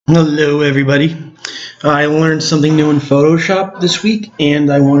Hello everybody. I learned something new in Photoshop this week and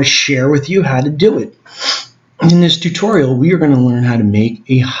I want to share with you how to do it. In this tutorial we are going to learn how to make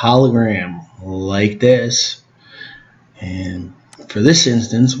a hologram like this. And for this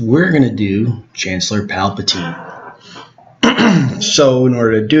instance we're going to do Chancellor Palpatine. So in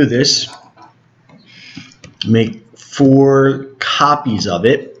order to do this, make 4 copies of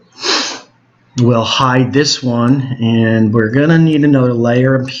it. We'll hide this one and we're gonna need another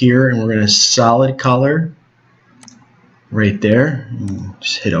layer up here, and we're gonna solid color right there and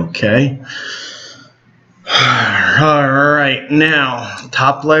just hit OK. Alright, now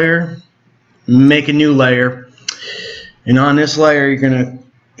top layer, make a new layer, and on this layer you're gonna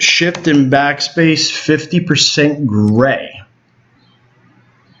shift and backspace 50% gray.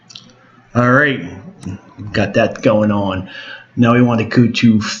 Alright, got that going on. Now we want to go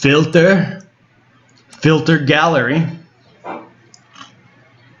to Filter Gallery,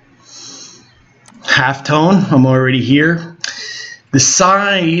 halftone. I'm already here. The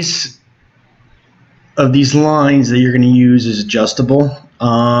size of these lines that you're going to use is adjustable.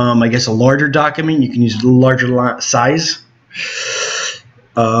 I guess a larger document you can use a larger size.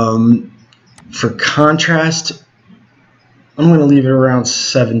 For contrast, I'm going to leave it around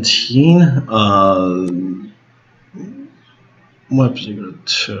 17. What was it going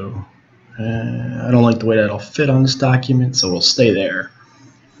to? I don't like the way that'll fit on this document, so we'll stay there.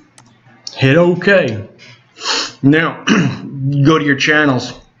 Hit OK. Now, you go to your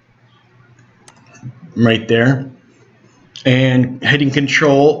channels right there, and hitting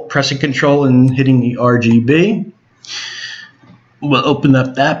Control, pressing Control and hitting the RGB. We'll open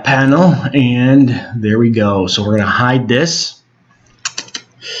up that panel, and there we go. So we're going to hide this.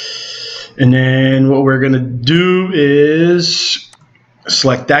 And then what we're going to do is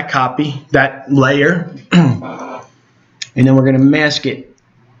select that copy, that layer, and then we're going to mask it.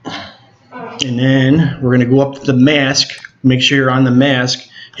 And then we're going to go up to the mask, make sure you're on the mask,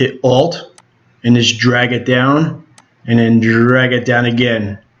 hit Alt, and just drag it down, and then drag it down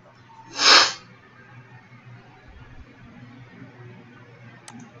again.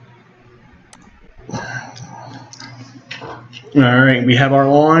 Alright, we have our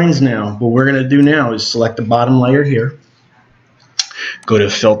lines now. What we're going to do now is select the bottom layer here. Go to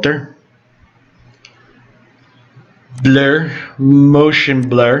Filter, Blur, Motion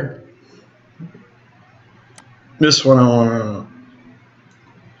Blur. This one I want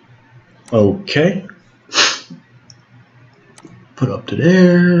to OK. Put up to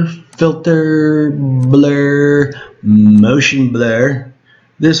there. Filter, Blur, Motion Blur.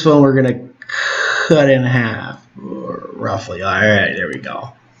 This one we're going to cut in half, roughly. Alright, there we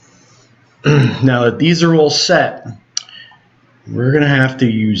go. Now that these are all set, we're going to have to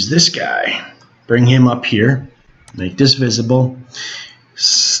use this guy. Bring him up here. Make this visible.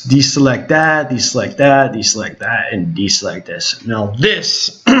 Deselect that, deselect that, deselect that, and deselect this. Now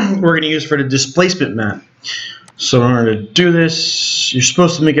this we're going to use for the displacement map. So in order to do this, you're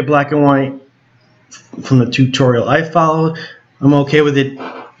supposed to make it black and white from the tutorial I followed. I'm okay with it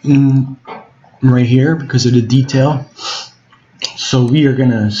right here because of the detail. So we are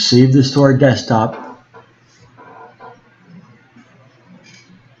going to save this to our desktop.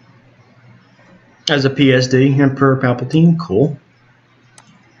 As a PSD, Emperor Palpatine, cool.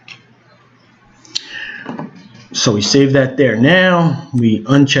 So we save that there. Now we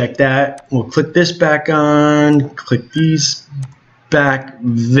uncheck that. We'll click this back on, click these back,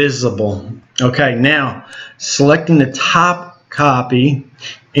 visible. Okay, now selecting the top copy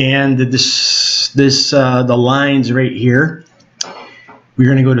and the lines right here. We're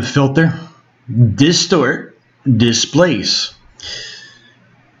going to go to Filter, Distort, Displace.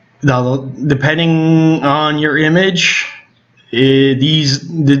 Now, depending on your image,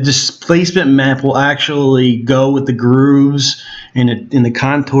 the displacement map will actually go with the grooves and in the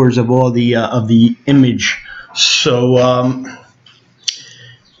contours of all the image. So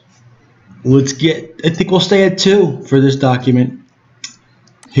let's get. I think we'll stay at 2 for this document.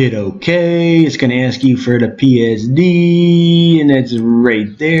 Hit OK. It's going to ask you for the PSD, and it's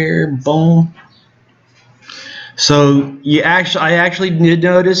right there. Boom. So I actually did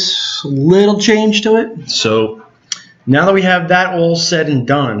notice a little change to it. So now that we have that all said and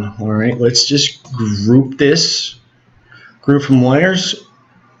done, all right, let's just group this. Group from layers.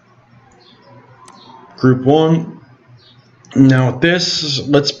 Group 1. Now with this,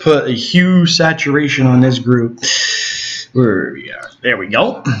 let's put a hue saturation on this group. Where we are. There we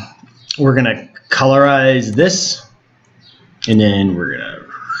go. We're gonna colorize this, and then we're gonna.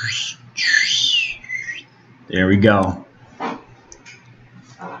 There we go.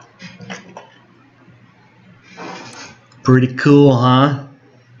 Pretty cool, huh?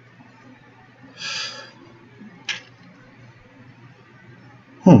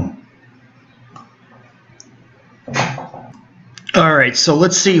 Alright, so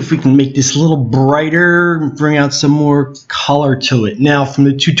let's see if we can make this a little brighter and bring out some more color to it. Now, from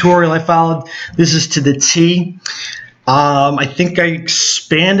the tutorial I followed, this is to the T. I think I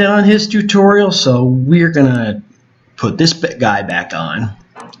expanded on his tutorial, so we're gonna put this guy back on.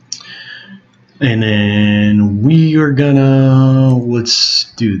 And then we are gonna,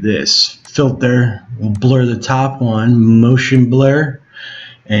 let's do this. Filter, we'll blur the top one, motion blur.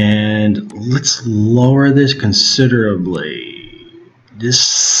 And let's lower this considerably. Just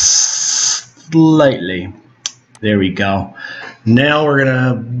slightly. There we go. Now we're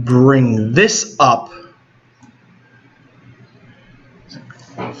gonna bring this up.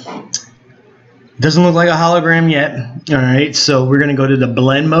 Doesn't look like a hologram yet. Alright, so we're gonna go to the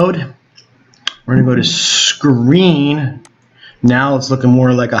blend mode. We're gonna go to screen. Now it's looking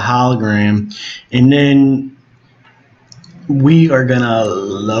more like a hologram. And then we are gonna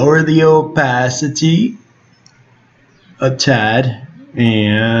lower the opacity a tad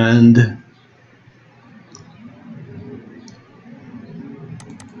and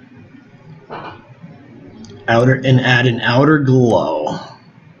add an outer glow.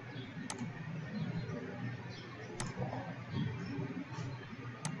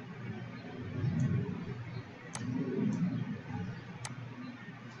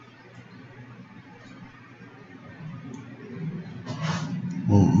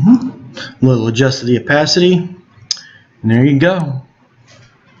 A little adjust to the opacity, and there you go.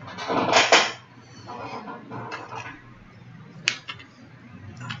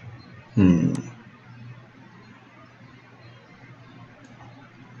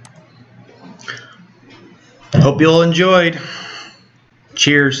 Hope you all enjoyed.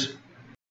 Cheers.